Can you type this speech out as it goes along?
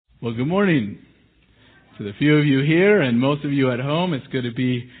Well, good morning to the few of you here and most of you at home. It's good to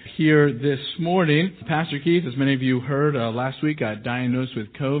be here this morning. Pastor Keith, as many of you heard, last week got diagnosed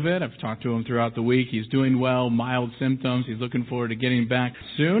with COVID. I've talked to him throughout the week. He's doing well, mild symptoms. He's looking forward to getting back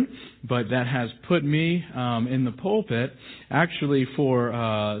soon. But that has put me in the pulpit actually for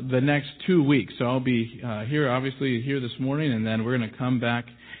the next 2 weeks. So I'll be here, obviously, here this morning, and then we're going to come back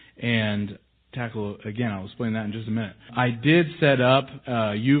and tackle again. I'll explain that in just a minute. I did set up a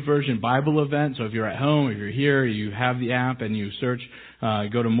YouVersion Bible event, so if you're at home, if you're here, you have the app and you search,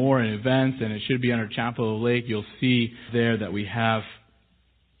 go to more and events, and it should be under Chapel of the Lake. You'll see there that we have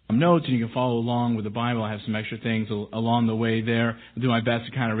some notes, and you can follow along with the Bible. I have some extra things along the way there. I'll do my best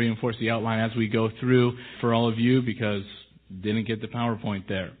to kind of reinforce the outline as we go through for all of you because didn't get the PowerPoint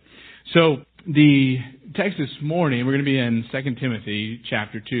there. So the text this morning, we're going to be in 2 Timothy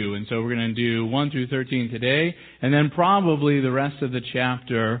chapter 2. And so we're going to do 1 through 13 today, and then probably the rest of the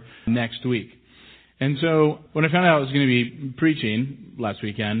chapter next week. And so when I found out I was going to be preaching last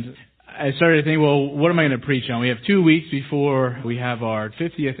weekend, I started to think, well, what am I going to preach on? We have 2 weeks before we have our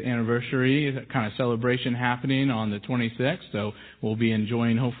 50th anniversary kind of celebration happening on the 26th. So we'll be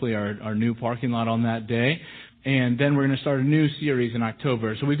enjoying, hopefully, our new parking lot on that day. And then we're going to start a new series in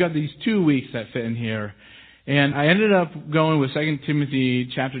October. So we've got these 2 weeks that fit in here. And I ended up going with 2 Timothy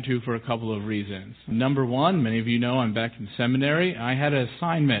chapter 2 for a couple of reasons. Number one, many of you know I'm back in seminary. I had an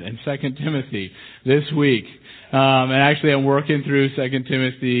assignment in 2 Timothy this week. And actually I'm working through 2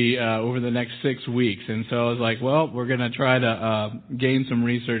 Timothy over the next 6 weeks. And so I was like, well, we're going to try to gain some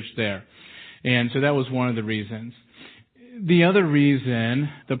research there. And so that was one of the reasons. The other reason,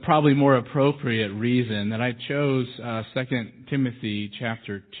 the probably more appropriate reason that I chose 2 Timothy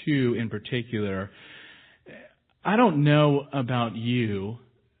chapter 2 in particular, I don't know about you,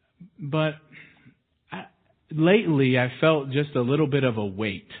 but lately I felt just a little bit of a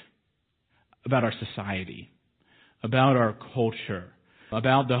weight about our society, about our culture,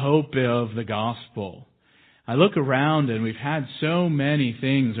 about the hope of the gospel. I look around and we've had so many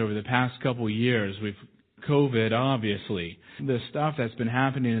things over the past couple of years. We've COVID, obviously. The stuff that's been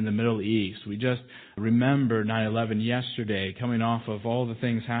happening in the Middle East. We just remember 9/11 yesterday, coming off of all the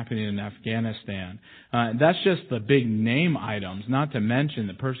things happening in Afghanistan. That's just the big name items, not to mention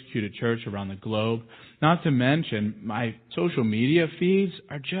the persecuted church around the globe. Not to mention my social media feeds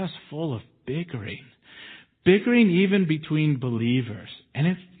are just full of bickering. Bickering even between believers.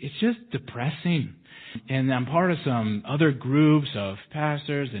 And it's just depressing. And I'm part of some other groups of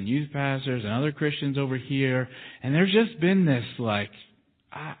pastors and youth pastors and other Christians over here. And there's just been this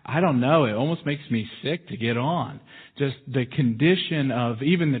I don't know, it almost makes me sick to get on. Just the condition of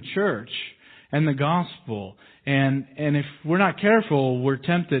even the church and the gospel. And if we're not careful, we're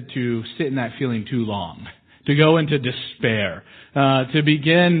tempted to sit in that feeling too long. To go into despair, to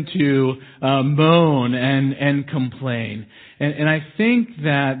begin to moan and complain. And I think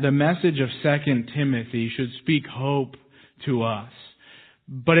that the message of 2 Timothy should speak hope to us.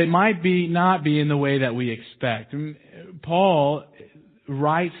 But it might not be in the way that we expect. Paul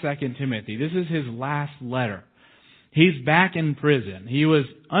writes 2 Timothy. This is his last letter. He's back in prison. He was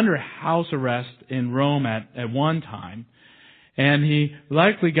under house arrest in Rome at one time. And he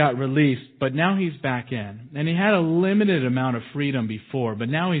likely got released, but now he's back in. And he had a limited amount of freedom before, but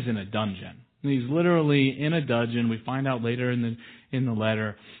now he's in a dungeon. He's literally in a dungeon. We find out later in the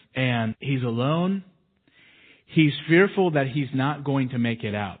letter. And he's alone. He's fearful that he's not going to make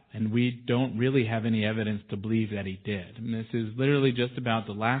it out. And we don't really have any evidence to believe that he did. And this is literally just about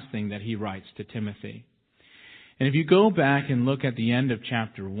the last thing that he writes to Timothy. And if you go back and look at the end of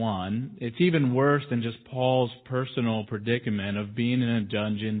chapter 1, it's even worse than just Paul's personal predicament of being in a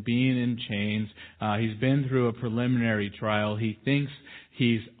dungeon, being in chains. He's been through a preliminary trial. He thinks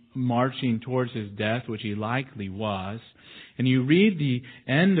he's marching towards his death, which he likely was. And you read the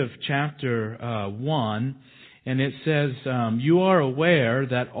end of chapter 1, and it says, you are aware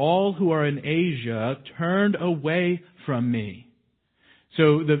that all who are in Asia turned away from me.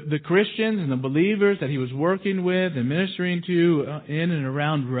 So the Christians and the believers that he was working with and ministering to in and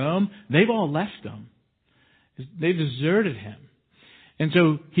around Rome, they've all left him. They've deserted him. And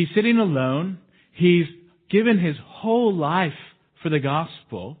so he's sitting alone. He's given his whole life for the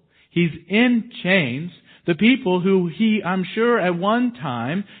gospel. He's in chains. The people who he, I'm sure, at one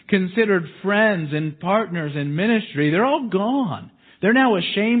time considered friends and partners in ministry, they're all gone. They're now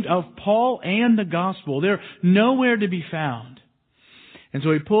ashamed of Paul and the gospel. They're nowhere to be found. And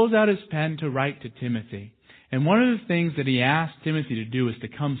so he pulls out his pen to write to Timothy. And one of the things that he asked Timothy to do is to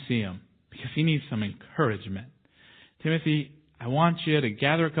come see him because he needs some encouragement. Timothy, I want you to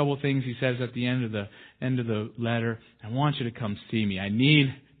gather a couple of things he says at the end of the letter. I want you to come see me. I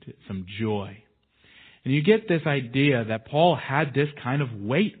need some joy. And you get this idea that Paul had this kind of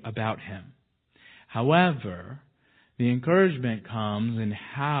weight about him. However, the encouragement comes in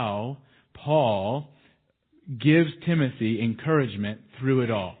how Paul gives Timothy encouragement through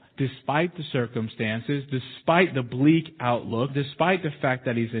it all. Despite the circumstances, despite the bleak outlook, despite the fact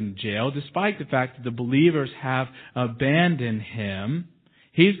that he's in jail, despite the fact that the believers have abandoned him,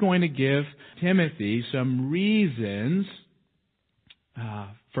 he's going to give Timothy some reasons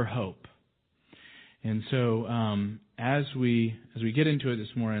for hope. And so, as we get into it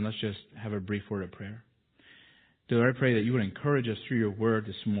this morning, let's just have a brief word of prayer. Lord, I pray that you would encourage us through your word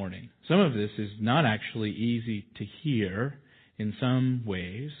this morning. Some of this is not actually easy to hear in some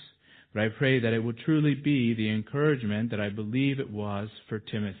ways, but I pray that it would truly be the encouragement that I believe it was for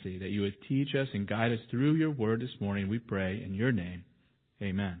Timothy, that you would teach us and guide us through your word this morning. We pray in your name.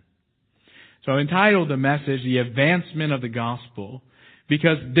 Amen. So I've entitled the message, The Advancement of the Gospel,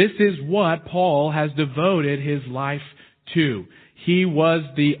 because this is what Paul has devoted his life to. He was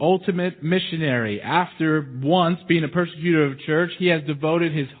the ultimate missionary. After once being a persecutor of the church, he has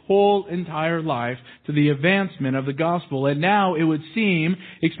devoted his whole entire life to the advancement of the gospel. And now it would seem,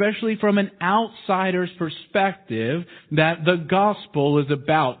 especially from an outsider's perspective, that the gospel is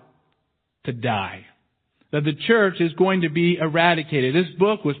about to die. That the church is going to be eradicated. This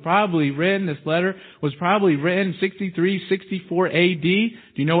book was probably written, this letter was probably written 63, 64 AD. Do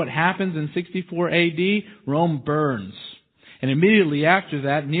you know what happens in 64 AD? Rome burns. And immediately after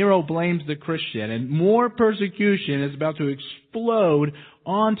that, Nero blames the Christian. And more persecution is about to explode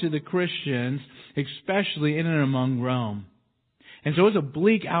onto the Christians, especially in and among Rome. And so it's a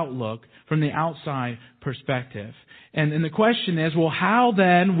bleak outlook from the outside perspective. And the question is, well, how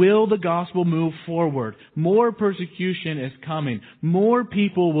then will the gospel move forward? More persecution is coming. More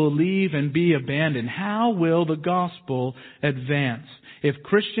people will leave and be abandoned. How will the gospel advance? If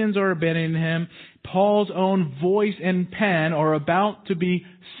Christians are abandoning him, Paul's own voice and pen are about to be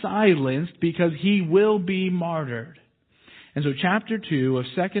silenced because he will be martyred. And so chapter 2 of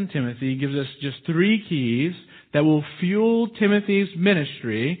 2 Timothy gives us just 3 keys that will fuel Timothy's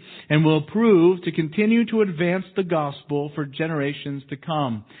ministry and will prove to continue to advance the gospel for generations to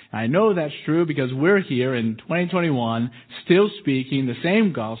come. I know that's true because we're here in 2021 still speaking the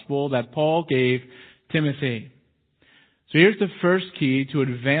same gospel that Paul gave Timothy. So here's the first key to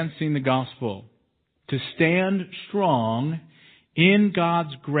advancing the gospel: to stand strong in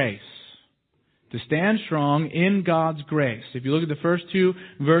God's grace. To stand strong in God's grace. If you look at the first 2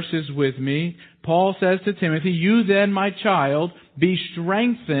 verses with me, Paul says to Timothy, "You then, my child, be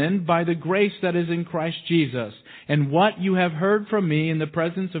strengthened by the grace that is in Christ Jesus. And what you have heard from me in the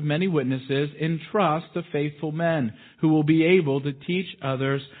presence of many witnesses, entrust to faithful men who will be able to teach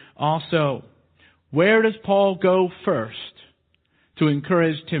others also." Where does Paul go first to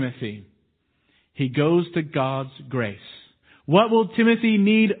encourage Timothy? He goes to God's grace. What will Timothy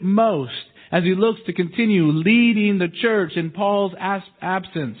need most as he looks to continue leading the church in Paul's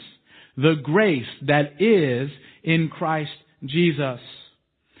absence? The grace that is in Christ Jesus.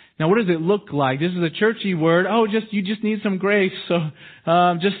 Now, what does it look like? This is a churchy word. You just need some grace. So,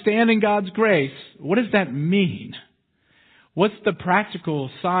 just stand in God's grace. What does that mean? What's the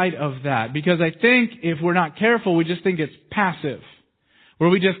practical side of that? Because I think if we're not careful, we just think it's passive, where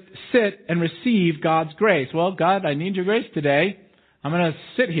we just sit and receive God's grace. Well, God, I need your grace today. I'm going to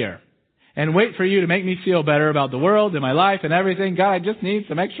sit here and wait for you to make me feel better about the world and my life and everything. God, I just need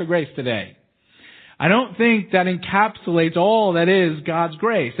some extra grace today. I don't think that encapsulates all that is God's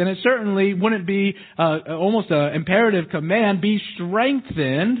grace. And it certainly wouldn't be almost an imperative command, be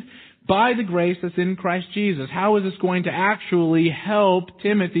strengthened by the grace that's in Christ Jesus. How is this going to actually help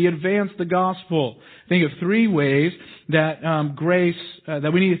Timothy advance the gospel? Think of 3 ways that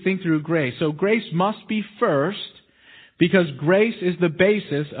that we need to think through grace. So grace must be first, because grace is the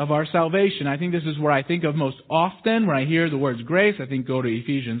basis of our salvation. I think this is where I think of most often when I hear the words grace. I think go to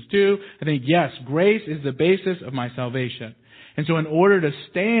Ephesians 2. I think, yes, grace is the basis of my salvation. And so in order to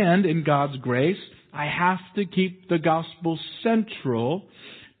stand in God's grace, I have to keep the gospel central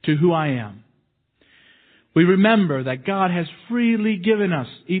to who I am. We remember that God has freely given us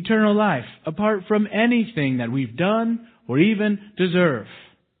eternal life apart from anything that we've done or even deserve.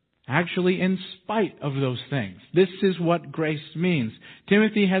 Actually, in spite of those things. This is what grace means.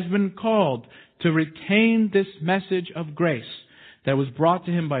 Timothy has been called to retain this message of grace that was brought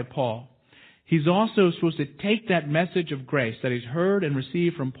to him by Paul. he's also supposed to take that message of grace that he's heard and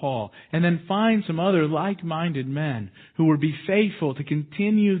received from Paul and then find some other like-minded men who will be faithful to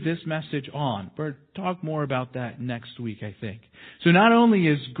continue this message on. We'll talk more about that next week, I think. So not only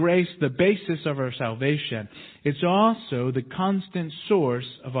is grace the basis of our salvation, it's also the constant source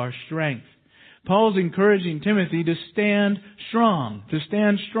of our strength. Paul's encouraging Timothy to stand strong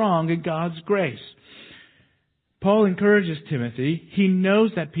in God's grace. Paul encourages Timothy. He knows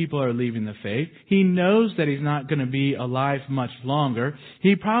that people are leaving the faith. He knows that he's not going to be alive much longer.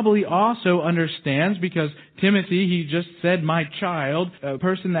 He probably also understands, because Timothy, he just said, my child, a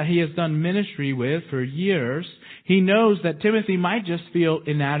person that he has done ministry with for years. He knows that Timothy might just feel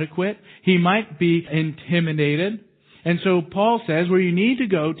inadequate. He might be intimidated. And so Paul says, where you need to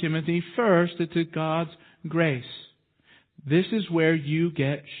go, Timothy, first, it's to God's grace. This is where you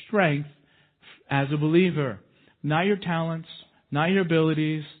get strength as a believer. Not your talents, not your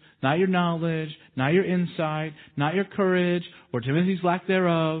abilities, not your knowledge, not your insight, not your courage, or Timothy's lack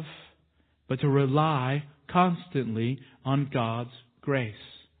thereof, but to rely constantly on God's grace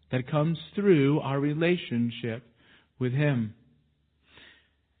that comes through our relationship with Him.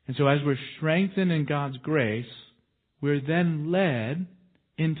 And so as we're strengthened in God's grace, we're then led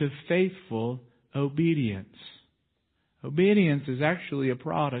into faithful obedience. Obedience is actually a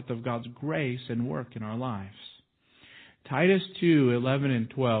product of God's grace and work in our lives. Titus 2:11 and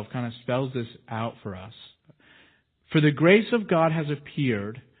 12 kind of spells this out for us. For the grace of God has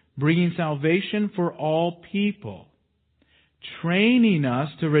appeared, bringing salvation for all people, training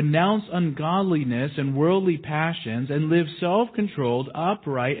us to renounce ungodliness and worldly passions and live self-controlled,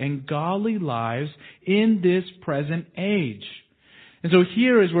 upright, and godly lives in this present age. And so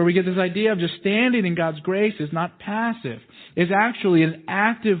here is where we get this idea of just standing in God's grace is not passive. It's actually an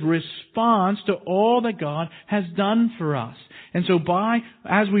active response to all that God has done for us. And so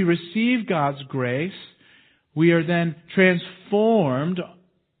as we receive God's grace, we are then transformed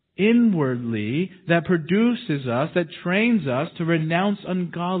inwardly, that produces us, that trains us to renounce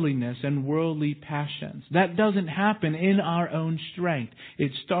ungodliness and worldly passions. That doesn't happen in our own strength.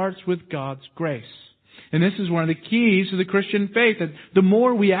 It starts with God's grace. And this is one of the keys to the Christian faith, that the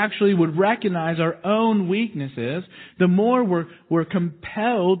more we actually would recognize our own weaknesses, the more we're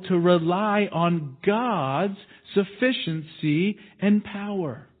compelled to rely on God's sufficiency and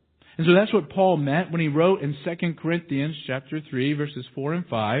power. And so that's what Paul meant when he wrote in 2 Corinthians chapter 3, verses 4 and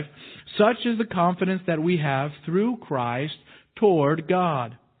 5, such is the confidence that we have through Christ toward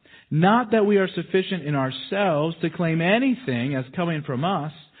God. Not that we are sufficient in ourselves to claim anything as coming from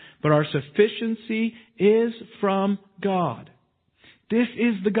us, but our sufficiency is from God. This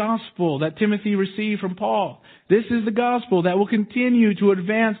is the gospel that Timothy received from Paul. This is the gospel that will continue to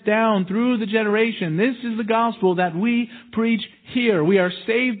advance down through the generation. This is the gospel that we preach here. We are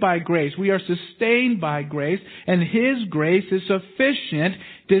saved by grace. We are sustained by grace. And His grace is sufficient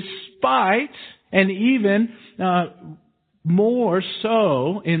despite, and even more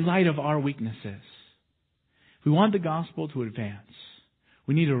so, in light of our weaknesses. If we want the gospel to advance,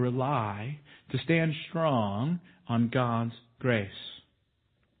 we need to rely, to stand strong on God's grace.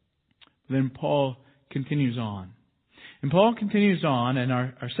 Then Paul continues on. And Paul continues on, and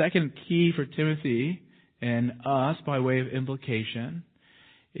our second key for Timothy and us, by way of implication,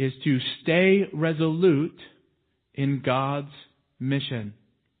 is to stay resolute in God's mission.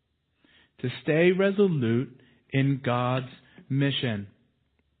 To stay resolute in God's mission.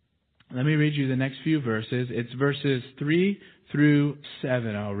 Let me read you the next few verses. It's verses 3 through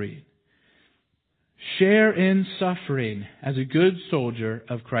 7 I'll read. Share in suffering as a good soldier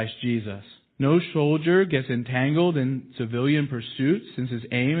of Christ Jesus. No soldier gets entangled in civilian pursuits, since his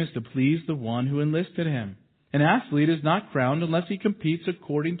aim is to please the one who enlisted him. An athlete is not crowned unless he competes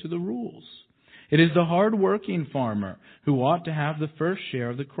according to the rules. It is the hard-working farmer who ought to have the first share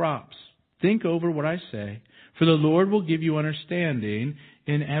of the crops. Think over what I say, for the Lord will give you understanding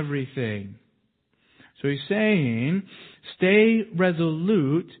in everything. So he's saying, stay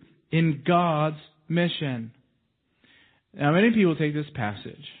resolute in God's mission. Now, many people take this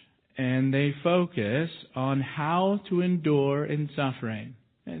passage and they focus on how to endure in suffering.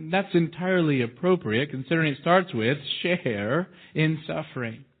 And that's entirely appropriate, considering it starts with share in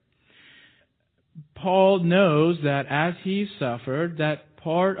suffering. Paul knows that as he suffered, that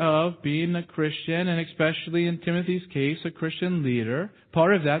part of being a Christian, and especially in Timothy's case, a Christian leader,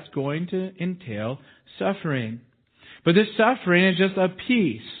 part of that's going to entail suffering. But this suffering is just a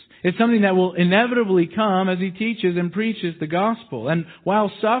piece. It's something that will inevitably come as he teaches and preaches the gospel. And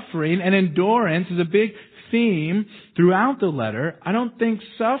while suffering and endurance is a big theme throughout the letter, I don't think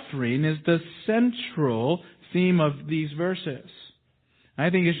suffering is the central theme of these verses. I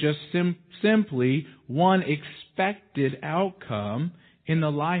think it's just simply one expected outcome in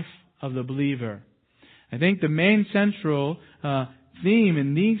the life of the believer. I think the main central theme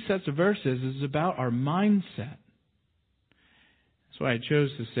in these sets of verses is about our mindset. That's why I chose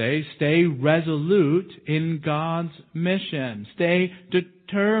to say, stay resolute in God's mission. Stay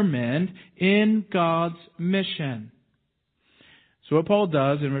determined in God's mission. So what Paul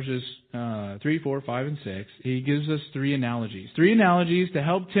does in verses 3, 4, 5, and 6, he gives us three analogies. Three analogies to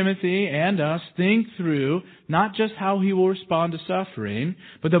help Timothy and us think through not just how he will respond to suffering,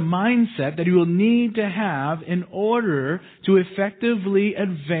 but the mindset that he will need to have in order to effectively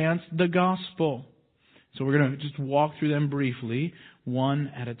advance the gospel. So we're going to just walk through them briefly,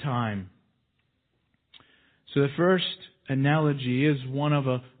 one at a time. So the first analogy is one of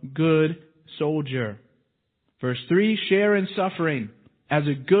a good soldier. Verse 3, share in suffering as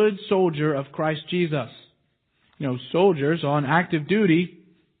a good soldier of Christ Jesus. You know, soldiers on active duty,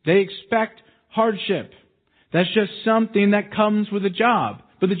 they expect hardship. That's just something that comes with a job.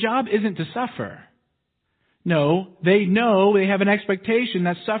 But the job isn't to suffer. No, they know, they have an expectation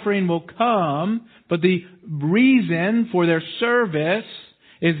that suffering will come, but the reason for their service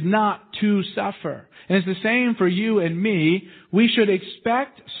is not to suffer. And it's the same for you and me. We should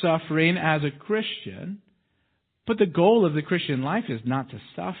expect suffering as a Christian, but the goal of the Christian life is not to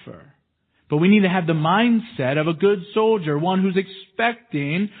suffer. But we need to have the mindset of a good soldier, one who's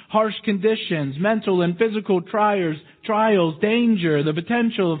expecting harsh conditions, mental and physical trials, danger, the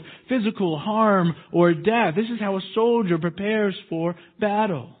potential of physical harm or death. This is how a soldier prepares for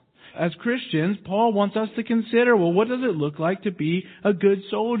battle. As Christians, Paul wants us to consider, well, what does it look like to be a good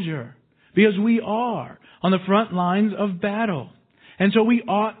soldier? Because we are on the front lines of battle. And so we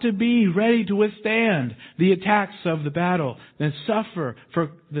ought to be ready to withstand the attacks of the battle and suffer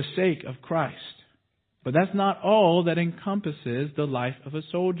for the sake of Christ. But that's not all that encompasses the life of a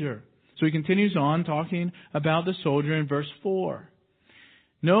soldier. So he continues on talking about the soldier in verse 4.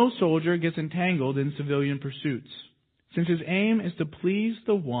 No soldier gets entangled in civilian pursuits, since his aim is to please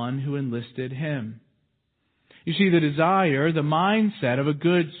the one who enlisted him. You see, the desire, the mindset of a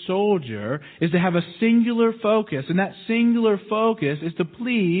good soldier is to have a singular focus, and that singular focus is to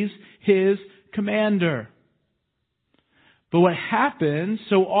please his commander. But what happens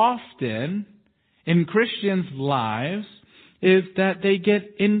so often in Christians' lives is that they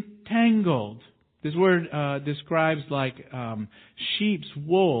get entangled. This word describes like sheep's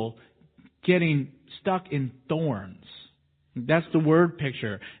wool getting stuck in thorns. That's the word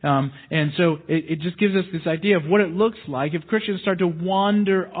picture. And so it just gives us this idea of what it looks like if Christians start to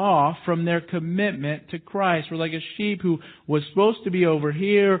wander off from their commitment to Christ. We're like a sheep who was supposed to be over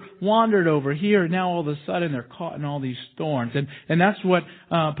here, wandered over here, and now all of a sudden they're caught in all these thorns. And that's what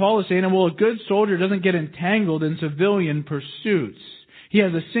Paul is saying. Well, a good soldier doesn't get entangled in civilian pursuits. He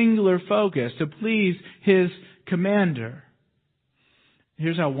has a singular focus to please his commander.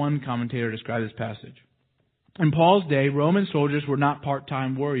 Here's how one commentator described this passage. In Paul's day, Roman soldiers were not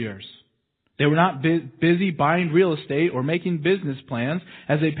part-time warriors. They were not busy buying real estate or making business plans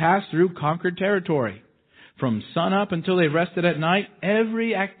as they passed through conquered territory. From sunup until they rested at night,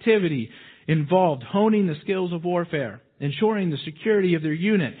 every activity involved honing the skills of warfare, ensuring the security of their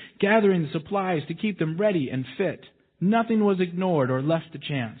unit, gathering the supplies to keep them ready and fit. Nothing was ignored or left to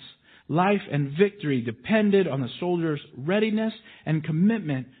chance. Life and victory depended on the soldier's readiness and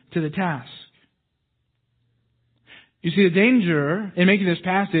commitment to the task. You see, the danger in making this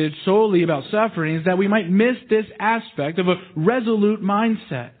passage solely about suffering is that we might miss this aspect of a resolute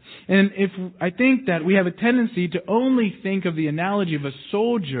mindset. And I think that we have a tendency to only think of the analogy of a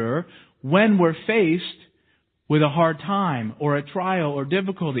soldier when we're faced with a hard time or a trial or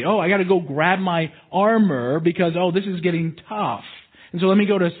difficulty. Oh, I got to go grab my armor because, this is getting tough. And so let me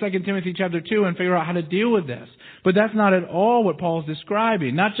go to 2 Timothy chapter 2 and figure out how to deal with this. But that's not at all what Paul's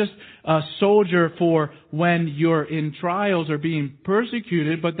describing. Not just a soldier for when you're in trials or being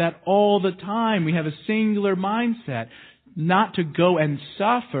persecuted, but that all the time we have a singular mindset. Not to go and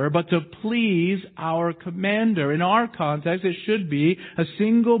suffer, but to please our commander. In our context, it should be a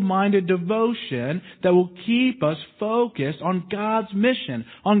single-minded devotion that will keep us focused on God's mission,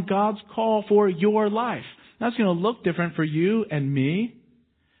 on God's call for your life. That's going to look different for you and me.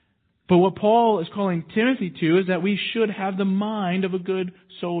 But what Paul is calling Timothy to is that we should have the mind of a good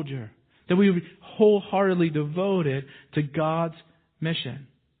soldier. That we would be wholeheartedly devoted to God's mission.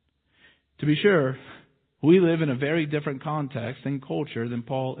 To be sure, we live in a very different context and culture than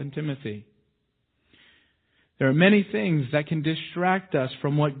Paul and Timothy. There are many things that can distract us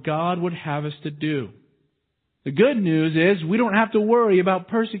from what God would have us to do. The good news is we don't have to worry about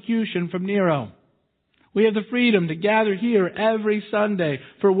persecution from Nero. We have the freedom to gather here every Sunday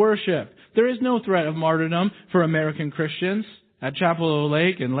for worship. There is no threat of martyrdom for American Christians at Chapel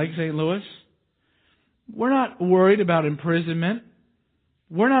Lake and Lake St. Louis. We're not worried about imprisonment.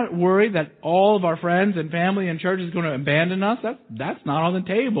 We're not worried that all of our friends and family and church is going to abandon us. That's not on the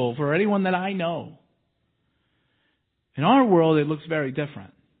table for anyone that I know. In our world, it looks very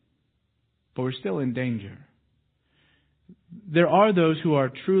different. But we're still in danger. There are those who are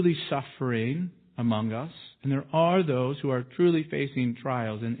truly suffering among us, and there are those who are truly facing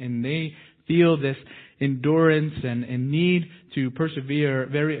trials, and they feel this endurance and need to persevere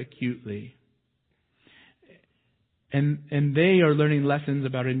very acutely. And they are learning lessons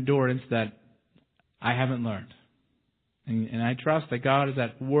about endurance that I haven't learned. And I trust that God is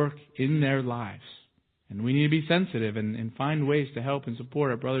at work in their lives. And we need to be sensitive and find ways to help and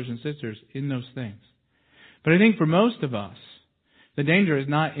support our brothers and sisters in those things. But I think for most of us, the danger is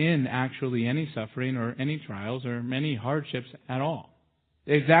not in actually any suffering or any trials or many hardships at all.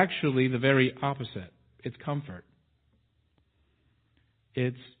 It's actually the very opposite. It's comfort.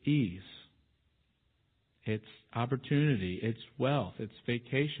 It's ease. It's opportunity. It's wealth. It's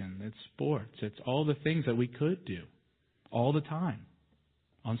vacation. It's sports. It's all the things that we could do all the time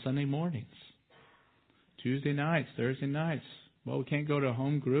on Sunday mornings, Tuesday nights, Thursday nights. Well, we can't go to a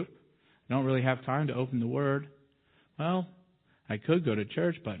home group. I don't really have time to open the Word. Well, I could go to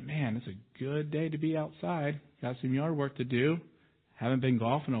church, but man, it's a good day to be outside. Got some yard work to do. Haven't been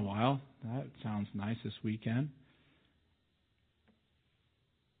golfing in a while. That sounds nice this weekend.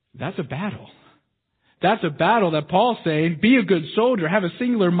 That's a battle. That's a battle that Paul's saying, be a good soldier, have a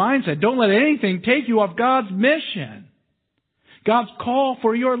singular mindset. Don't let anything take you off God's mission, God's call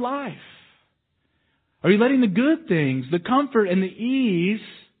for your life. Are you letting the good things, the comfort and the ease,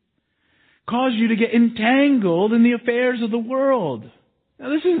 cause you to get entangled in the affairs of the world? Now,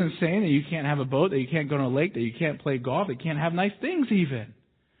 this isn't saying that you can't have a boat, that you can't go to a lake, that you can't play golf, that you can't have nice things even.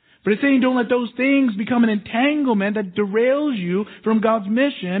 But it's saying don't let those things become an entanglement that derails you from God's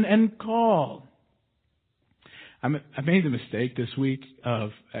mission and call. I made the mistake this week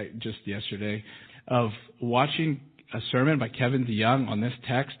just yesterday, of watching a sermon by Kevin DeYoung on this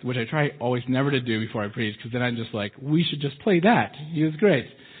text, which I try always never to do before I preach, because then I'm just like, we should just play that. He was great.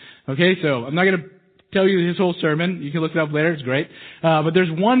 Okay, so I'm not going to tell you his whole sermon. You can look it up later. It's great. But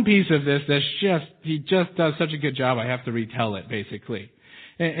there's one piece of this he just does such a good job, I have to retell it, basically.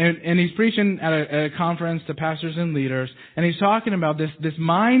 And he's preaching at a conference to pastors and leaders, and he's talking about this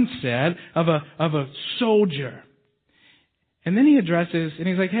mindset of a soldier. And then he addresses, and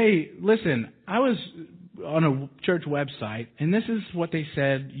he's like, hey, listen, I was on a church website, and this is what they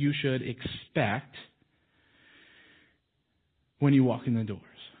said you should expect when you walk in the doors.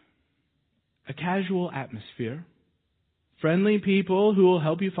 A casual atmosphere, friendly people who will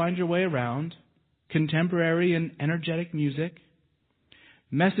help you find your way around, contemporary and energetic music,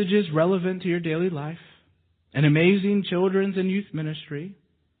 messages relevant to your daily life, an amazing children's and youth ministry,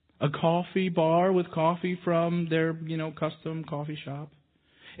 a coffee bar with coffee from their, custom coffee shop,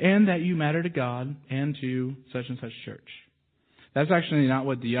 and that you matter to God and to such and such church. That's actually not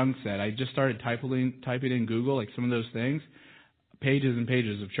what DeYoung said. I just started typing in Google, like some of those things, pages and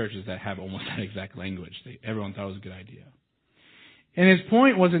pages of churches that have almost that exact language. Everyone thought it was a good idea. And his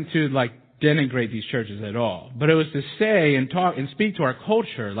point wasn't to denigrate these churches at all, but it was to say and talk and speak to our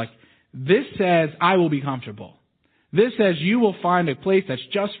culture. This says, I will be comfortable. This says you will find a place that's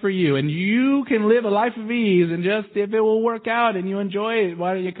just for you, and you can live a life of ease, and just if it will work out and you enjoy it,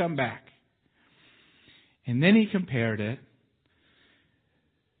 why don't you come back? And then he compared it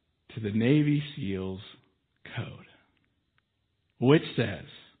to the Navy SEALs code, which says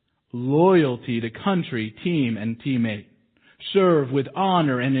loyalty to country, team, and teammate. Serve with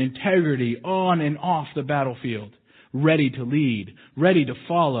honor and integrity on and off the battlefield. Ready to lead, ready to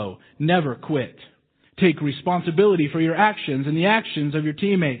follow, never quit. Take responsibility for your actions and the actions of your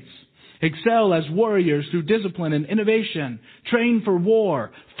teammates. Excel as warriors through discipline and innovation. Train for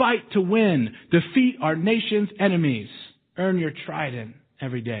war. Fight to win. Defeat our nation's enemies. Earn your trident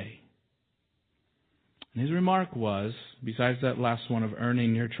every day. And his remark was, besides that last one of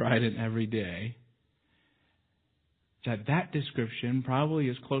earning your trident every day, that description probably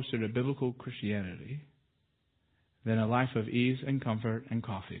is closer to biblical Christianity than a life of ease and comfort and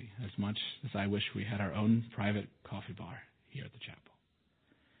coffee, as much as I wish we had our own private coffee bar here at the chapel.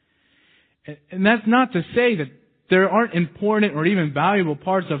 And that's not to say that there aren't important or even valuable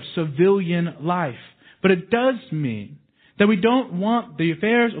parts of civilian life, but it does mean that we don't want the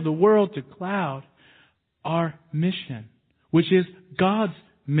affairs of the world to cloud our mission, which is God's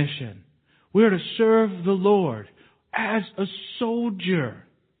mission. We are to serve the Lord as a soldier.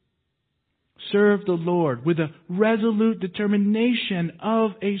 Serve the Lord with a resolute determination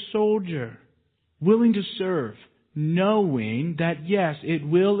of a soldier, willing to serve, knowing that, yes, it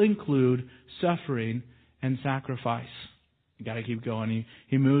will include suffering and sacrifice. You got to keep going.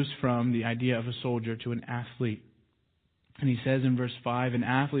 He moves from the idea of a soldier to an athlete. And he says in verse 5, an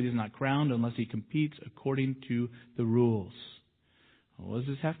athlete is not crowned unless he competes according to the rules. Well, what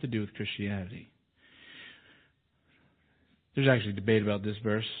does this have to do with Christianity? There's actually debate about this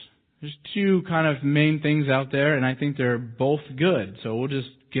verse. There's two kind of main things out there, and I think they're both good, so we'll just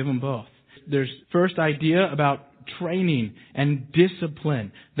give them both. There's first idea about training and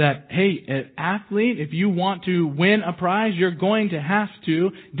discipline. That, hey, an athlete, if you want to win a prize, you're going to have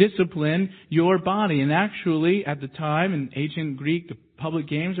to discipline your body. And actually, at the time, in ancient Greek, the public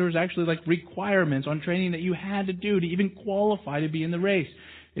games, there was actually like requirements on training that you had to do to even qualify to be in the race.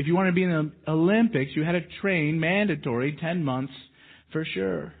 If you wanted to be in the Olympics, you had to train mandatory 10 months for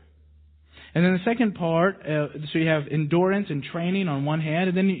sure. And then the second part, so you have endurance and training on one hand,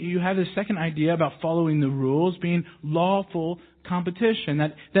 and then you have the second idea about following the rules being lawful competition.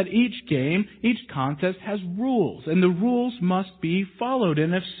 That each game, each contest has rules, and the rules must be followed.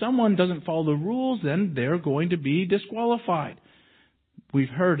 And if someone doesn't follow the rules, then they're going to be disqualified. We've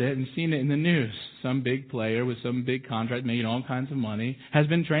heard it and seen it in the news. Some big player with some big contract making all kinds of money has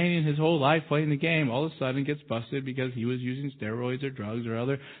been training his whole life playing the game. All of a sudden gets busted because he was using steroids or drugs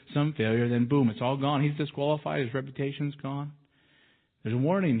or some failure. Then boom, it's all gone. He's disqualified. His reputation's gone. There's a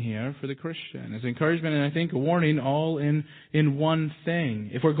warning here for the Christian. It's encouragement and I think a warning all in one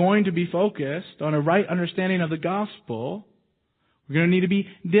thing. If we're going to be focused on a right understanding of the gospel, we're going to need to be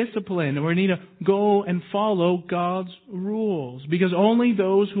disciplined, and we're going to need to go and follow God's rules. Because only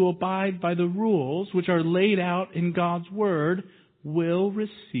those who abide by the rules, which are laid out in God's Word, will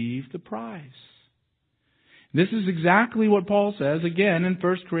receive the prize. This is exactly what Paul says again in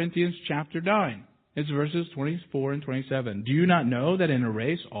 1 Corinthians chapter 9. It's verses 24 and 27. Do you not know that in a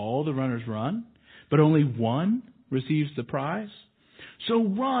race all the runners run, but only one receives the prize? So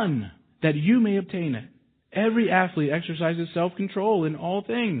run, that you may obtain it. Every athlete exercises self-control in all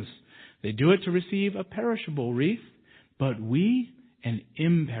things. They do it to receive a perishable wreath, but we an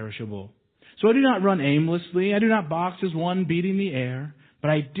imperishable. So I do not run aimlessly. I do not box as one beating the air, but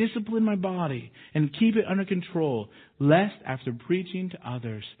I discipline my body and keep it under control, lest after preaching to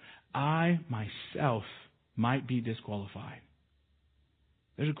others, I myself might be disqualified.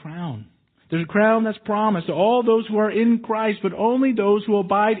 There's a crown. There's a crown that's promised to all those who are in Christ, but only those who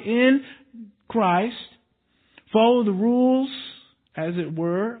abide in Christ, follow the rules, as it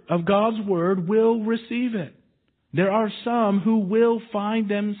were, of God's Word, will receive it. There are some who will find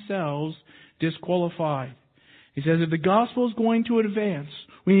themselves disqualified. He says if the gospel is going to advance,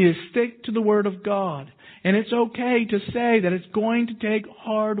 we need to stick to the Word of God. And it's okay to say that it's going to take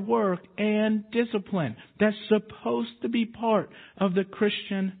hard work and discipline. That's supposed to be part of the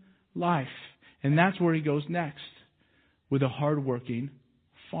Christian life. And that's where he goes next, with a hardworking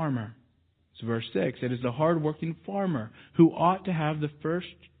farmer. It's verse 6. It is the hardworking farmer who ought to have the first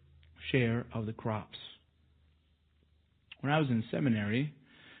share of the crops. When I was in seminary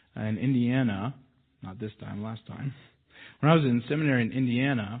in Indiana, not this time, last time. When I was in seminary in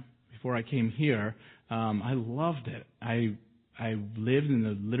Indiana, before I came here, I loved it. I lived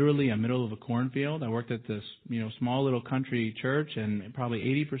in literally the middle of a cornfield. I worked at this small little country church, and probably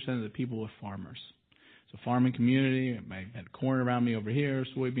 80% of the people were farmers. It's a farming community. I had corn around me over here,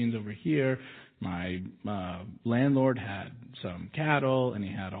 soybeans over here. My landlord had some cattle, and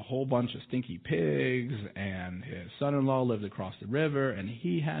he had a whole bunch of stinky pigs, and his son-in-law lived across the river, and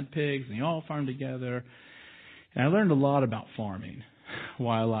he had pigs, and they all farmed together. And I learned a lot about farming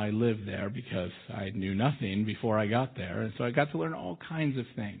while I lived there because I knew nothing before I got there. And so I got to learn all kinds of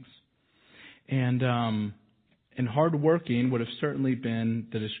things. And hardworking would have certainly been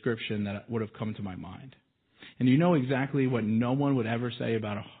the description that would have come to my mind. And you know exactly what no one would ever say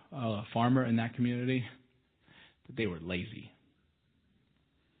about a farmer in that community? That they were lazy.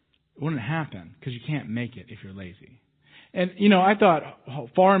 It wouldn't happen because you can't make it if you're lazy. And, I thought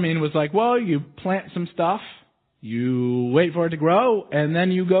farming was like, well, you plant some stuff, you wait for it to grow, and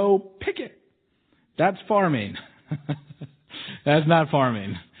then you go pick it. That's farming. That's not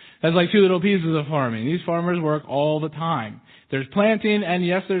farming. That's like two little pieces of farming. These farmers work all the time. There's planting, and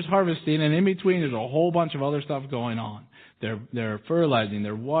yes, there's harvesting, and in between there's a whole bunch of other stuff going on. They're fertilizing,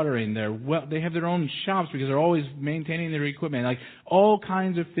 they're watering, they have their own shops because they're always maintaining their equipment, like all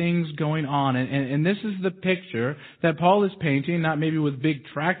kinds of things going on. And this is the picture that Paul is painting, not maybe with big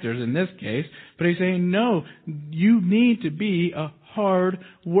tractors in this case, but he's saying, no, you need to be a hard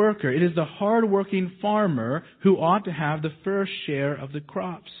worker. It is the hard-working farmer who ought to have the first share of the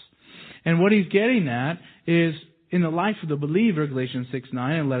crops. And what he's getting at is, in the life of the believer, Galatians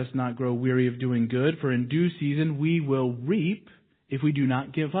 6:9, and let us not grow weary of doing good, for in due season we will reap if we do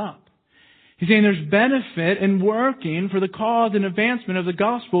not give up. He's saying there's benefit in working for the cause and advancement of the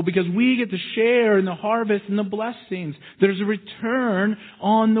gospel because we get to share in the harvest and the blessings. There's a return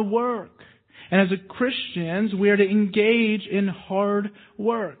on the work. And as Christians, we are to engage in hard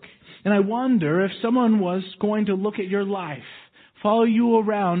work. And I wonder if someone was going to look at your life, follow you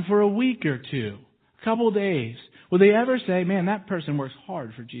around for a week or two, a couple of days, will they ever say, man, that person works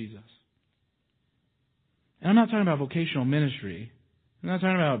hard for Jesus? And I'm not talking about vocational ministry. I'm not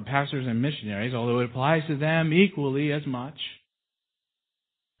talking about pastors and missionaries, although it applies to them equally as much.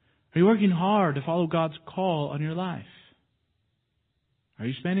 Are you working hard to follow God's call on your life? Are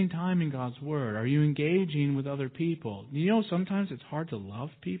you spending time in God's Word? Are you engaging with other people? You know, sometimes it's hard to love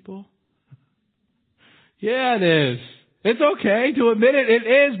people. Yeah, it is. It's okay to admit it. It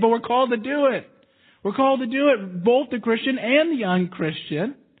is, but we're called to do it. We're called to do it, both the Christian and the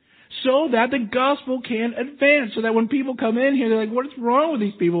unchristian, so that the gospel can advance. So that when people come in here, they're like, what's wrong with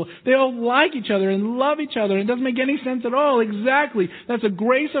these people? They all like each other and love each other. And it doesn't make any sense at all. Exactly. That's the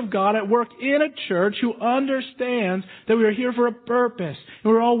grace of God at work in a church who understands that we are here for a purpose.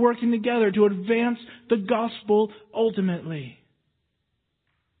 And we're all working together to advance the gospel ultimately.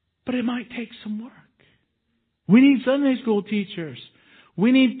 But it might take some work. We need Sunday school teachers.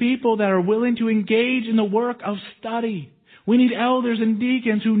 We need people that are willing to engage in the work of study. We need elders and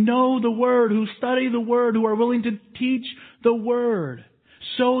deacons who know the Word, who study the Word, who are willing to teach the Word,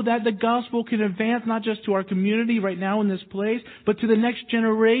 so that the gospel can advance not just to our community right now in this place, but to the next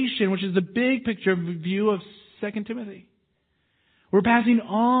generation, which is the big picture view of 2 Timothy. We're passing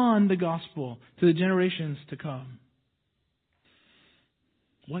on the gospel to the generations to come.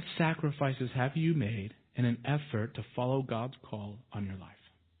 What sacrifices have you made in an effort to follow God's call on your life?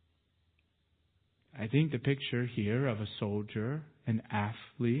 I think the picture here of a soldier, an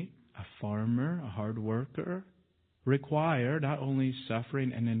athlete, a farmer, a hard worker, require not only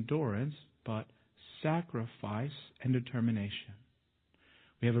suffering and endurance, but sacrifice and determination.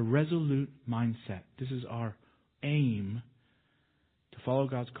 We have a resolute mindset. This is our aim, to follow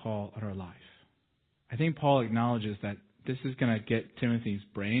God's call on our life. I think Paul acknowledges that this is going to get Timothy's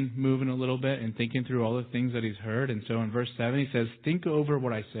brain moving a little bit and thinking through all the things that he's heard. And so in verse 7 he says, think over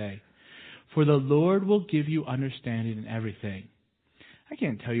what I say. For the Lord will give you understanding in everything. I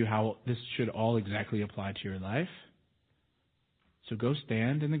can't tell you how this should all exactly apply to your life. So go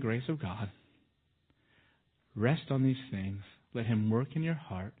stand in the grace of God. Rest on these things. Let Him work in your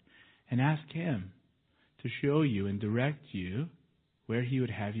heart and ask Him to show you and direct you where He would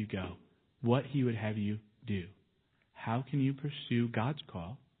have you go, what He would have you do. How can you pursue God's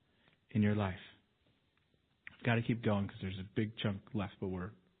call in your life? I've got to keep going because there's a big chunk left, but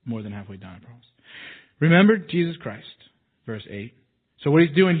we're more than halfway done, I promise. Remember Jesus Christ, verse 8. So what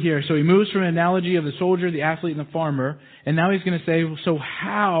he's doing here, so he moves from an analogy of the soldier, the athlete, and the farmer, and now he's going to say, so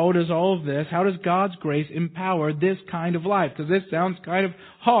how does all of this, how does God's grace empower this kind of life? Because this sounds kind of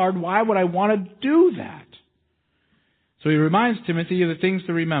hard. Why would I want to do that? So he reminds Timothy of the things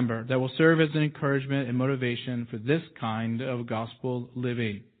to remember that will serve as an encouragement and motivation for this kind of gospel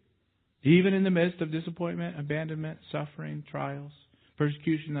living. Even in the midst of disappointment, abandonment, suffering, trials,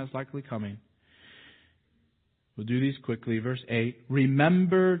 persecution that's likely coming. We'll do these quickly. Verse 8,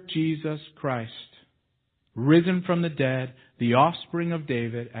 remember Jesus Christ, risen from the dead, the offspring of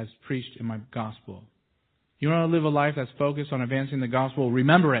David, as preached in my gospel. You want to live a life that's focused on advancing the gospel?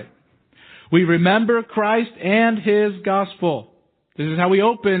 Remember it. We remember Christ and His gospel. This is how we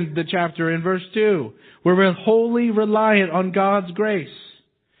opened the chapter in verse 2, where we're wholly reliant on God's grace.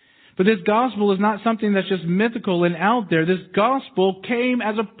 But this gospel is not something that's just mythical and out there. This gospel came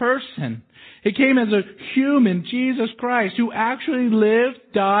as a person. It came as a human, Jesus Christ, who actually lived,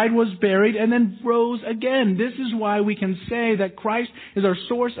 died, was buried, and then rose again. This is why we can say that Christ is our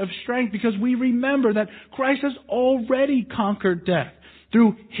source of strength, because we remember that Christ has already conquered death.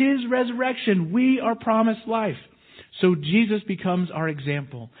 Through His resurrection, we are promised life. So Jesus becomes our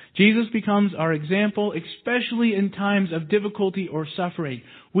example. Jesus becomes our example, especially in times of difficulty or suffering.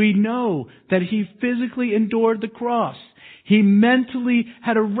 We know that He physically endured the cross. He mentally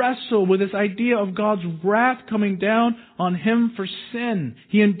had to wrestle with this idea of God's wrath coming down on Him for sin.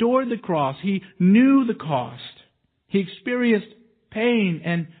 He endured the cross. He knew the cost. He experienced pain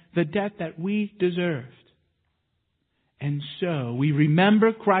and the debt that we deserved. And so we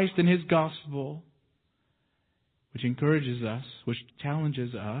remember Christ and His gospel, which encourages us, which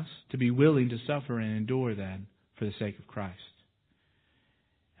challenges us to be willing to suffer and endure then for the sake of Christ.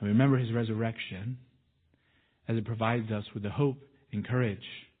 And we remember His resurrection as it provides us with the hope and courage,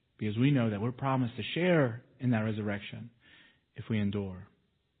 because we know that we're promised to share in that resurrection if we endure.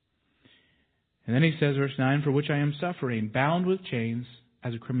 And then he says, verse 9, for which I am suffering, bound with chains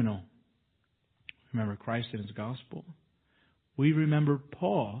as a criminal. Remember Christ and His gospel. We remember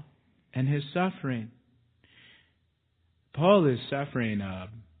Paul and his suffering. Paul is suffering a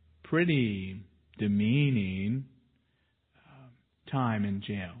pretty demeaning time in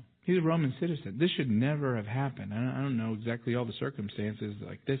jail. He's a Roman citizen. This should never have happened. I don't know exactly all the circumstances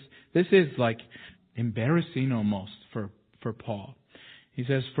like this. This is like embarrassing almost for Paul. He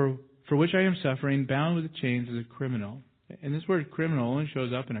says, for which I am suffering, bound with chains as a criminal. And this word criminal only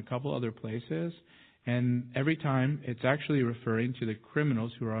shows up in a couple other places. And every time it's actually referring to the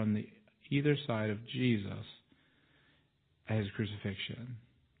criminals who are on the either side of Jesus at His crucifixion.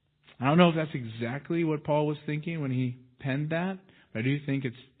 I don't know if that's exactly what Paul was thinking when he penned that, but I do think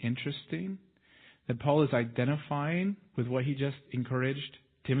it's interesting that Paul is identifying with what he just encouraged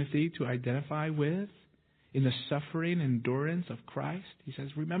Timothy to identify with in the suffering endurance of Christ. He says,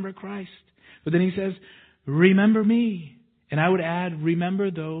 remember Christ. But then he says, remember me. And I would add,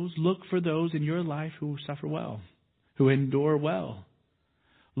 remember those, look for those in your life who suffer well, who endure well.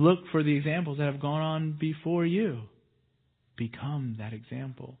 Look for the examples that have gone on before you. Become that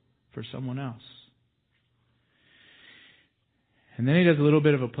example for someone else. And then he does a little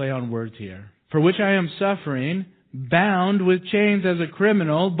bit of a play on words here. For which I am suffering, bound with chains as a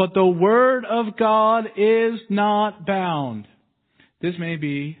criminal, but the word of God is not bound. This may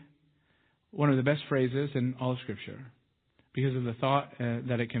be one of the best phrases in all of Scripture because of the thought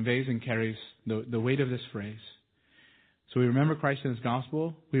that it conveys and carries the weight of this phrase. So we remember Christ and His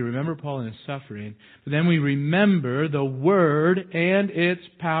gospel, we remember Paul and his suffering, but then we remember the word and its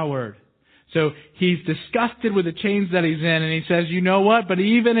power. So he's disgusted with the chains that he's in, and he says, you know what, but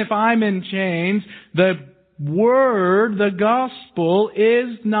even if I'm in chains, the word, the gospel,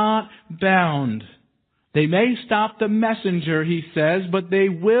 is not bound. They may stop the messenger, he says, but they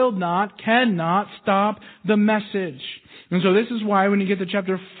cannot stop the message. And so this is why when you get to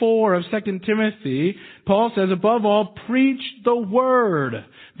chapter 4 of 2 Timothy, Paul says, above all, preach the word.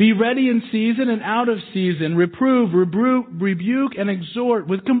 Be ready in season and out of season. Reprove, rebuke, and exhort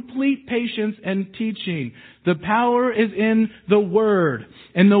with complete patience and teaching. The power is in the word,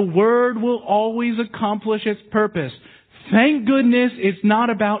 and the word will always accomplish its purpose. Thank goodness it's not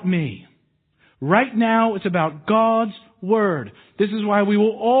about me. Right now, it's about God's word. This is why we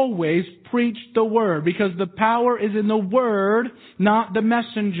will always preach the word, because the power is in the word, not the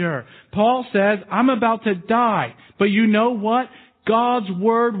messenger. Paul says, I'm about to die, but you know what? God's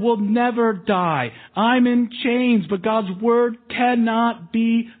word will never die. I'm in chains, but God's word cannot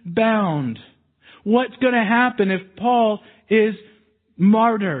be bound. What's going to happen if Paul is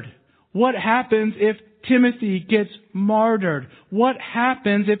martyred? What happens if Timothy gets martyred? What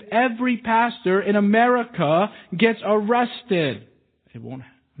happens if every pastor in America gets arrested? It won't.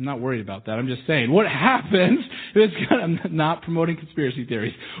 I'm not worried about that. I'm just saying, what happens? I'm not promoting conspiracy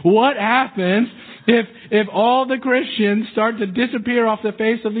theories. What happens if all the Christians start to disappear off the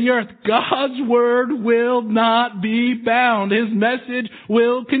face of the earth? God's word will not be bound. His message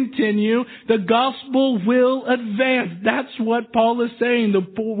will continue. The gospel will advance. That's what Paul is saying.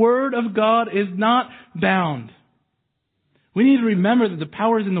 The word of God is not bound. We need to remember that the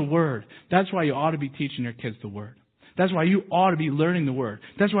power is in the word. That's why you ought to be teaching your kids the word. That's why you ought to be learning the word.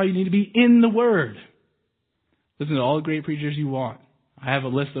 That's why you need to be in the word. Listen to all the great preachers you want. I have a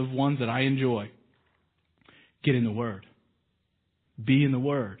list of ones that I enjoy. Get in the word. Be in the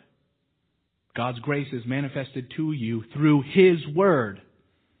word. God's grace is manifested to you through His word.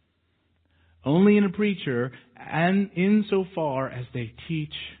 Only in a preacher and insofar as they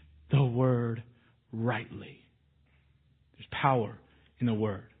teach the word rightly. There's power in the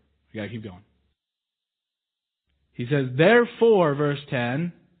word. We got to keep going. He says, therefore, verse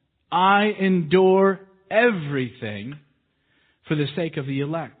 10, I endure everything for the sake of the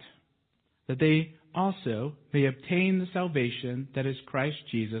elect, that they also may obtain the salvation that is Christ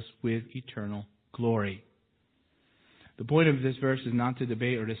Jesus with eternal glory. The point of this verse is not to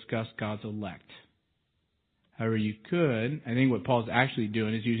debate or discuss God's elect. However, you could, I think what Paul's actually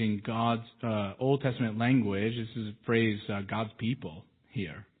doing is using God's Old Testament language. This is a phrase, God's people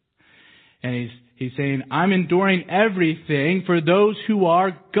here. And he's saying, I'm enduring everything for those who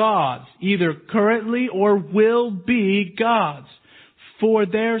are God's, either currently or will be God's, for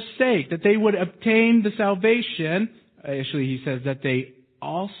their sake, that they would obtain the salvation. Actually, he says that they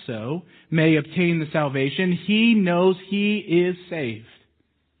also may obtain the salvation. He knows he is saved.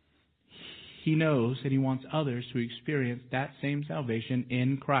 He knows that he wants others to experience that same salvation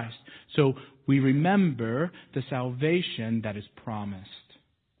in Christ. So we remember the salvation that is promised.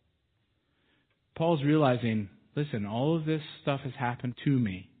 Paul's realizing, listen, all of this stuff has happened to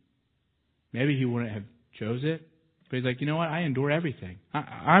me. Maybe he wouldn't have chose it, but he's like, you know what? I endure everything.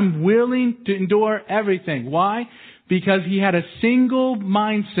 I'm willing to endure everything. Why? Because he had a single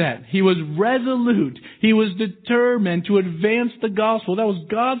mindset. He was resolute. He was determined to advance the gospel. That was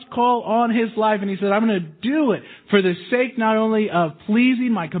God's call on his life. And he said, I'm going to do it for the sake not only of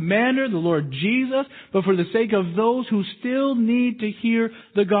pleasing my commander, the Lord Jesus, but for the sake of those who still need to hear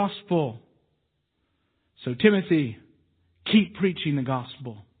the gospel. So Timothy, keep preaching the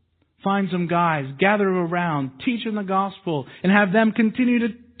gospel. Find some guys, gather around, teach them the gospel, and have them continue to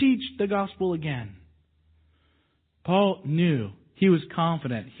teach the gospel again. Paul knew, he was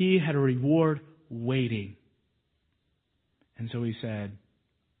confident, he had a reward waiting. And so he said,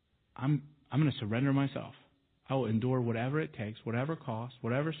 I'm going to surrender myself. I will endure whatever it takes, whatever cost,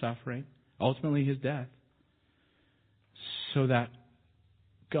 whatever suffering, ultimately his death, so that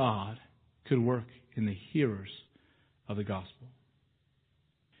God could work in the hearers of the gospel.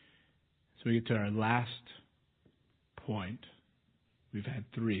 So we get to our last point. We've had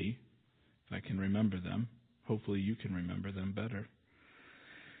 3, if I can remember them. Hopefully you can remember them better.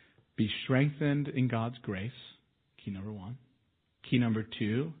 Be strengthened in God's grace. Key number 1. Key number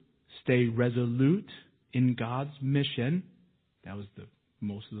 2, stay resolute in God's mission. That was the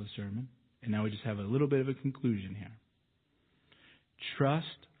most of the sermon. And now we just have a little bit of a conclusion here. Trust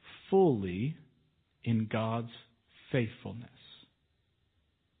fully in God's faithfulness.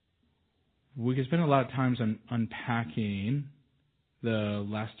 We could spend a lot of time on unpacking the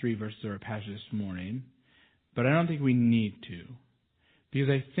last 3 verses of our passage this morning, but I don't think we need to. Because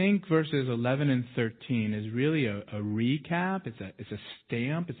I think verses 11 and 13 is really a recap, it's a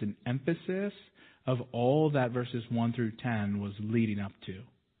stamp, it's an emphasis of all that verses 1 through 10 was leading up to.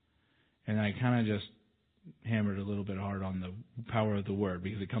 And I kind of just hammered a little bit hard on the power of the word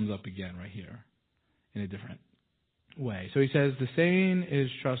because it comes up again right here in a different way. So he says, the saying is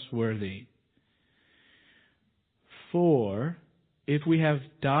trustworthy. For if we have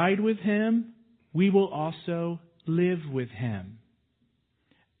died with him, we will also live with him.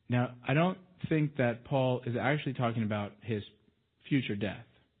 Now, I don't think that Paul is actually talking about his future death.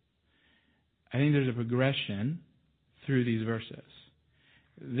 I think there's a progression through these verses.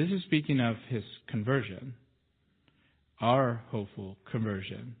 This is speaking of his conversion, our hopeful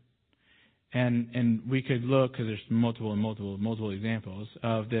conversion. And we could look, because there's multiple examples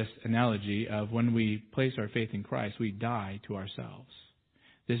of this analogy of when we place our faith in Christ, we die to ourselves.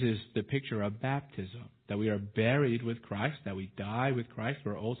 This is the picture of baptism, that we are buried with Christ, that we die with Christ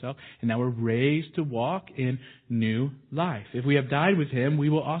for our old self, and that we're raised to walk in new life. If we have died with him, we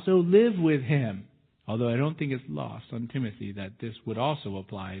will also live with him. Although I don't think it's lost on Timothy that this would also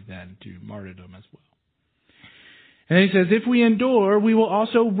apply then to martyrdom as well. And then he says, if we endure, we will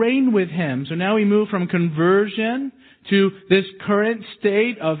also reign with him. So now we move from conversion to this current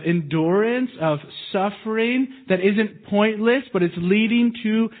state of endurance, of suffering that isn't pointless, but it's leading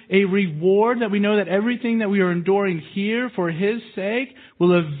to a reward that we know that everything that we are enduring here for his sake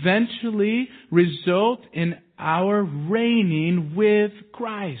will eventually result in our reigning with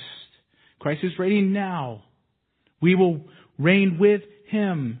Christ. Christ is reigning now. We will reign with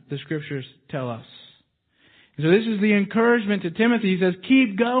him, the scriptures tell us. So this is the encouragement to Timothy. He says,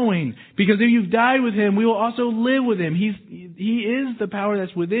 keep going, because if you've died with him, we will also live with him. He is the power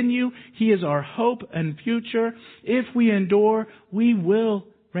that's within you. He is our hope and future. If we endure, we will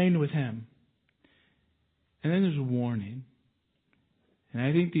reign with him. And then there's a warning. And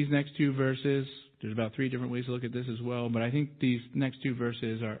I think these next 2 verses, there's about 3 different ways to look at this as well, but I think these next 2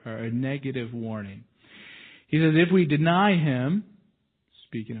 verses are a negative warning. He says, if we deny him,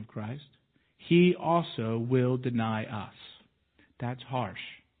 speaking of Christ, he also will deny us. That's harsh.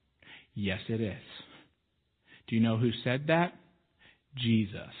 Yes, it is. Do you know who said that?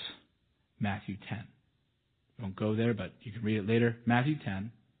 Jesus. Matthew 10. Don't go there, but you can read it later. Matthew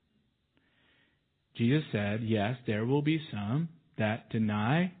 10. Jesus said, yes, there will be some that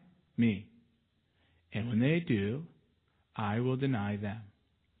deny me. And when they do, I will deny them.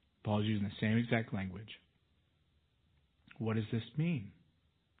 Paul's using the same exact language. What does this mean?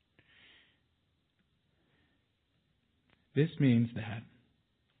 This means that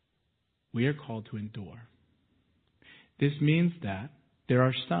we are called to endure. This means that there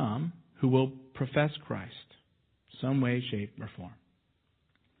are some who will profess Christ, some way, shape, or form,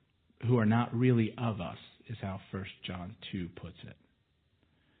 who are not really of us, is how 1 John 2 puts it.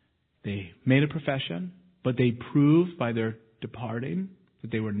 They made a profession, but they proved by their departing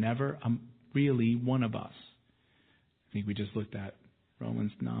that they were never really one of us. I think we just looked at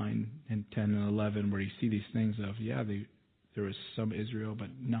Romans 9 and 10 and 11, where you see these things of, there was some Israel but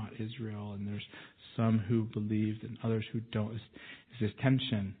not Israel, and there's some who believed and others who don't. Is this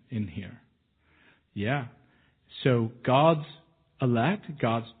tension in here? Yeah. So God's elect,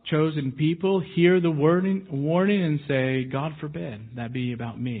 God's chosen people hear the warning and say, God forbid that be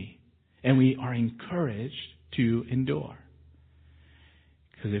about me. And we are encouraged to endure.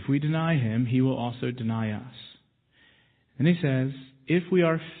 Because if we deny Him, He will also deny us. And He says, if we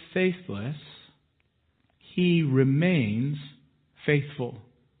are faithless, He remains faithful.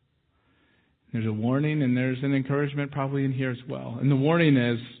 There's a warning and there's an encouragement probably in here as well. And the warning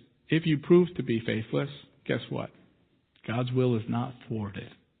is, if you prove to be faithless, guess what? God's will is not thwarted.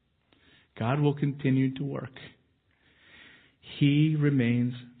 God will continue to work. He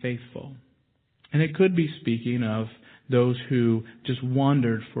remains faithful. And it could be speaking of those who just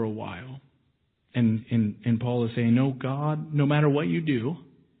wandered for a while. And Paul is saying, no, God, no matter what you do,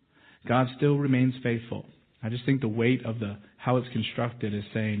 God still remains faithful. I just think the weight of how it's constructed is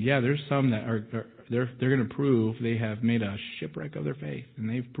saying, yeah, there's some that they're going to prove they have made a shipwreck of their faith, and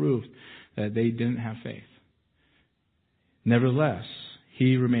they've proved that they didn't have faith. Nevertheless,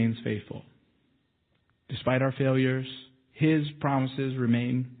 He remains faithful. Despite our failures, His promises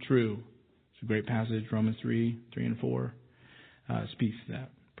remain true. It's a great passage, Romans 3 and 4 speaks to that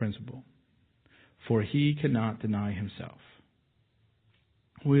principle. For He cannot deny Himself.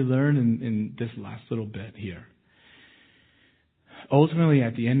 We learn in this last little bit here. Ultimately,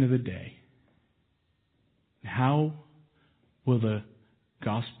 at the end of the day, how will the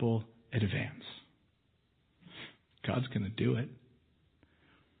gospel advance? God's going to do it.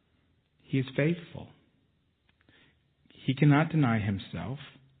 He is faithful. He cannot deny Himself.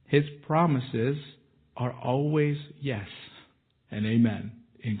 His promises are always yes and amen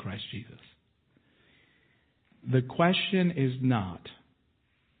in Christ Jesus. The question is not,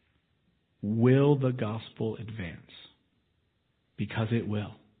 will the gospel advance? Because it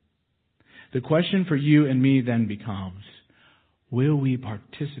will. The question for you and me then becomes, will we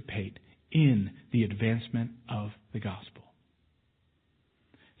participate in the advancement of the gospel?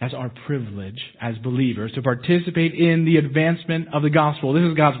 That's our privilege as believers, to participate in the advancement of the gospel. This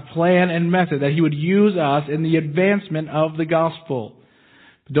is God's plan and method, that He would use us in the advancement of the gospel.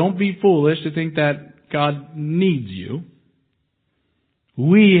 Don't be foolish to think that God needs you.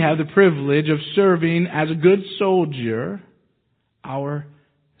 We have the privilege of serving as a good soldier our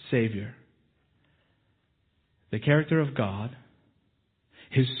Savior. The character of God,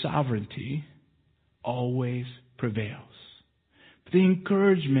 His sovereignty, always prevails. But the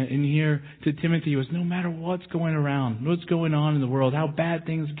encouragement in here to Timothy was, no matter what's going around, what's going on in the world, how bad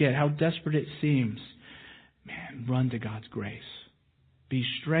things get, how desperate it seems, man, run to God's grace. Be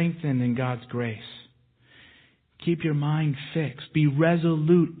strengthened in God's grace. Keep your mind fixed. Be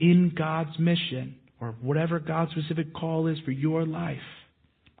resolute in God's mission, or whatever God's specific call is for your life,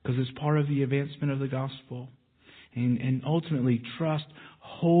 because it's part of the advancement of the gospel. And ultimately, trust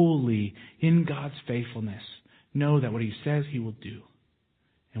wholly in God's faithfulness. Know that what He says He will do.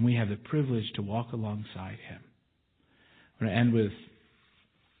 And we have the privilege to walk alongside Him. I'm going to end with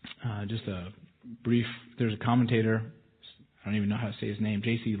just a brief, there's a commentator, I don't even know how to say his name,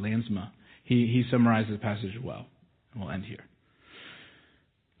 J.C. Lansma. He summarizes the passage well. And we'll end here.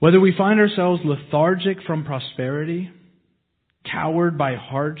 Whether we find ourselves lethargic from prosperity, cowed by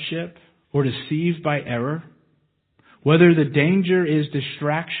hardship, or deceived by error, whether the danger is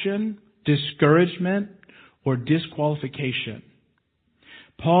distraction, discouragement, or disqualification,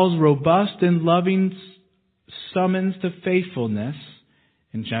 Paul's robust and loving summons to faithfulness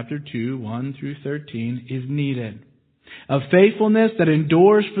in chapter 2, 1 through 13 is needed. A faithfulness that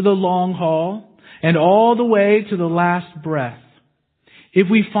endures for the long haul and all the way to the last breath. If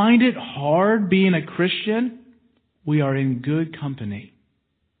we find it hard being a Christian, we are in good company.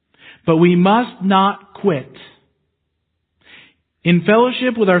 But we must not quit. In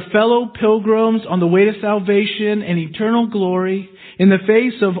fellowship with our fellow pilgrims on the way to salvation and eternal glory, in the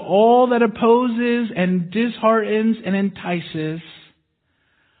face of all that opposes and disheartens and entices,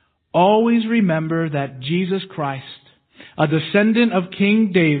 always remember that Jesus Christ, a descendant of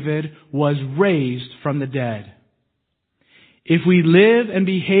King David, was raised from the dead. If we live and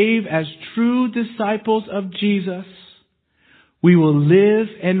behave as true disciples of Jesus, we will live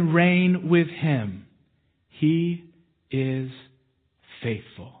and reign with Him. He is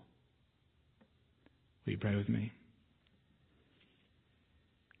faithful. Will you pray with me?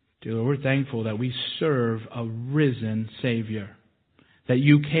 Dear Lord, we're thankful that we serve a risen Savior, that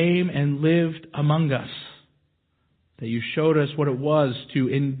You came and lived among us, that You showed us what it was to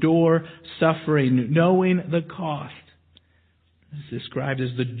endure suffering, knowing the cost. It's described as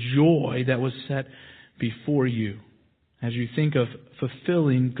the joy that was set before You. as you think of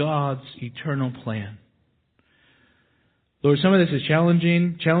fulfilling God's eternal plan. Lord, some of this is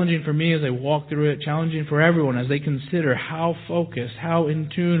challenging for me as I walk through it, challenging for everyone as they consider how focused, how in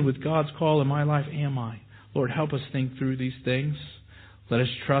tune with God's call in my life am I. Lord, help us think through these things. Let us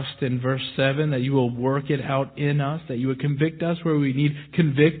trust in verse 7 that you will work it out in us, that you would convict us where we need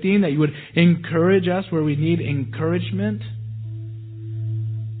convicting, that you would encourage us where we need encouragement.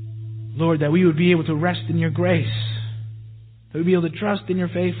 Lord, that we would be able to rest in your grace, that we would be able to trust in your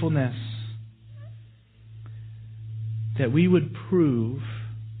faithfulness, that we would prove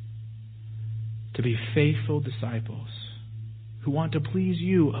to be faithful disciples who want to please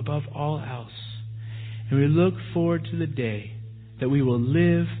you above all else. And we look forward to the day that we will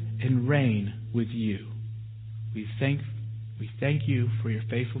live and reign with you. We thank you for your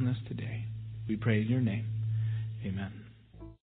faithfulness today. We pray in your name. Amen.